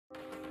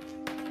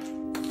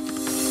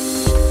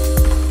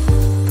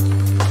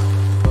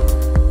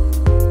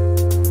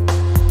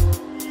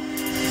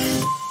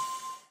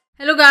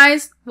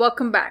guys,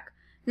 welcome back.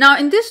 Now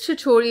in this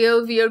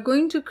tutorial, we are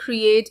going to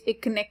create a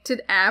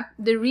connected app.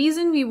 The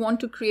reason we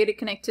want to create a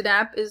connected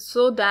app is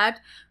so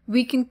that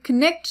we can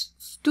connect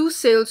to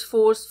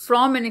Salesforce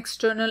from an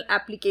external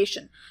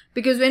application.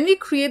 Because when we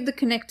create the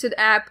connected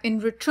app, in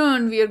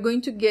return, we are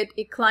going to get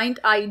a client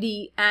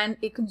ID and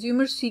a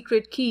consumer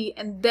secret key,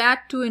 and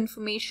that two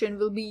information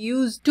will be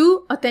used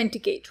to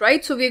authenticate,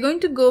 right? So we're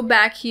going to go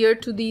back here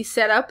to the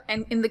setup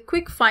and in the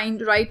quick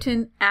find, write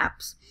in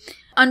apps.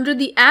 Under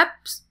the app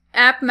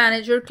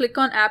manager, click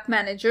on app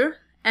manager,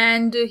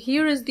 and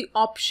here is the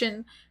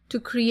option to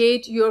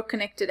create your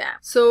connected app.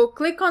 So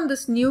click on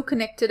this new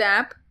connected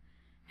app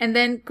and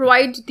then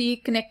provide the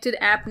connected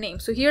app name.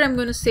 So here I'm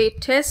going to say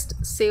test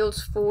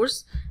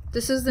Salesforce.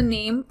 This is the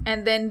name,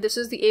 and then this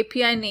is the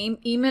API name.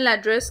 Email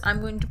address,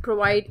 I'm going to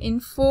provide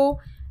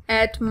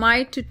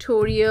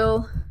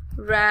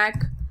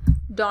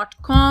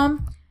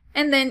info@mytutorialrack.com.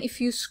 And then if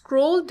you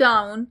scroll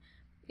down,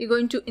 you're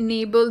going to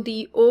enable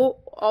the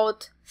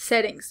OAuth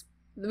settings.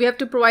 We have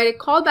to provide a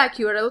callback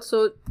URL,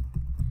 so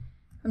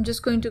I'm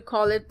just going to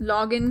call it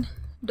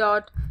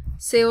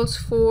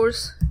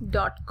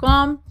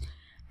login.salesforce.com,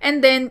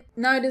 and then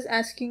now it is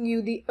asking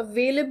you the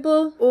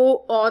available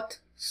OAuth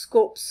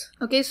scopes.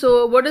 Okay,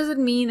 so what does it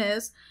mean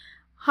is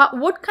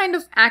what kind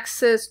of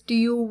access do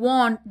you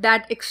want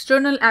that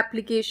external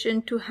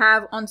application to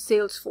have on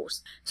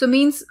Salesforce? So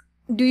means,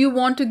 do you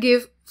want to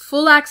give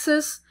full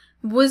access?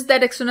 Was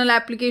that external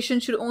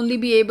application should only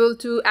be able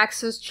to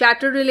access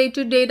chatter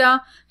related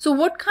data? So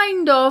what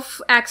kind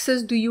of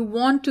access do you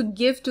want to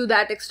give to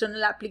that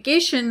external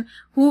application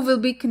who will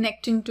be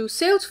connecting to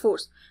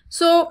Salesforce?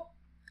 So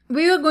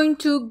we are going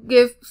to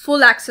give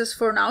full access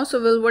for now.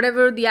 So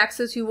whatever the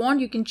access you want,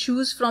 you can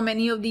choose from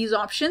any of these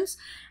options,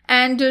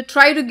 and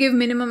try to give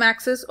minimum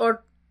access,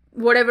 or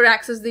whatever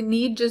access they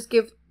need, just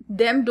give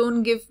them.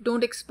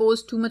 Don't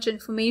expose too much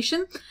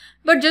information,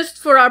 but just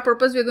for our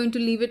purpose we're going to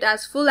leave it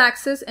as full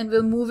access, and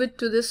we'll move it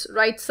to this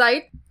right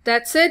side.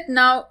 That's it.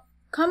 Now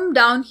come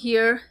down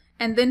here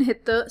and then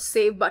hit the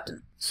save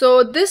button.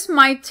 So this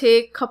might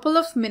take a couple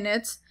of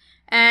minutes,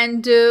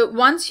 and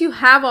once you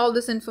have all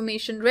this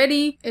information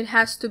ready, it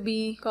has to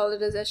be, call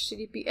it as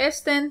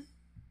HTTPS then,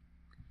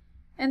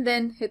 and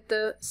then hit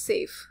the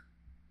save.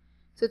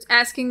 So it's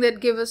asking that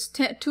give us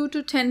 2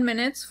 to 10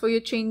 minutes for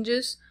your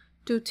changes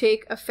to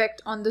take effect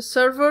on the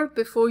server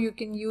before you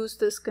can use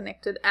this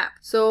connected app.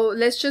 So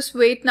let's just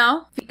wait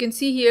now. You can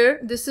see here,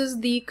 this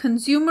is the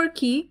consumer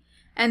key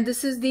and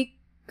this is the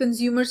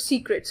consumer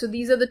secret. So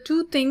these are the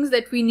two things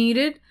that we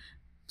needed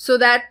so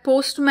that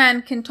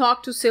Postman can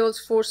talk to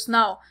Salesforce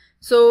now.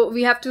 So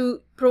we have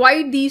to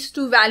provide these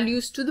two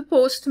values to the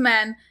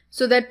Postman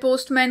so that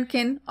Postman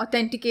can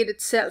authenticate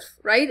itself,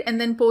 right?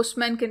 And then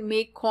Postman can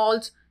make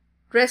calls,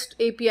 REST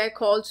API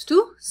calls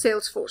to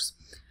Salesforce.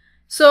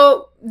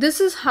 So this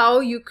is how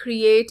you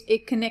create a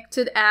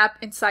connected app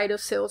inside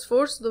of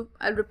Salesforce.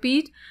 I'll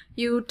repeat,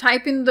 you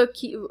type in the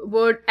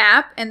keyword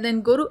app and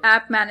then go to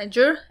app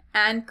manager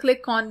and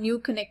click on new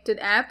connected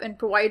app and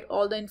provide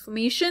all the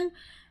information,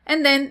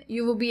 and then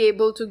you will be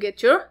able to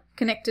get your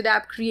connected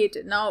app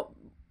created. Now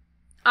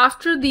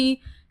after the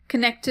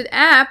connected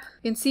app,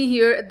 you can see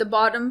here at the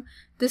bottom,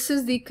 this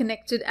is the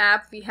connected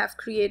app we have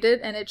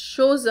created and it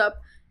shows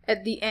up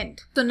at the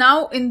end. So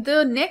now in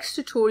the next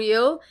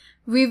tutorial,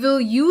 we will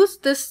use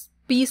this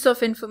piece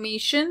of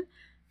information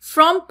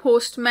from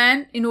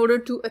Postman in order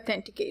to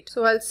authenticate.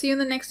 So I'll see you in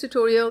the next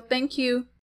tutorial. Thank you.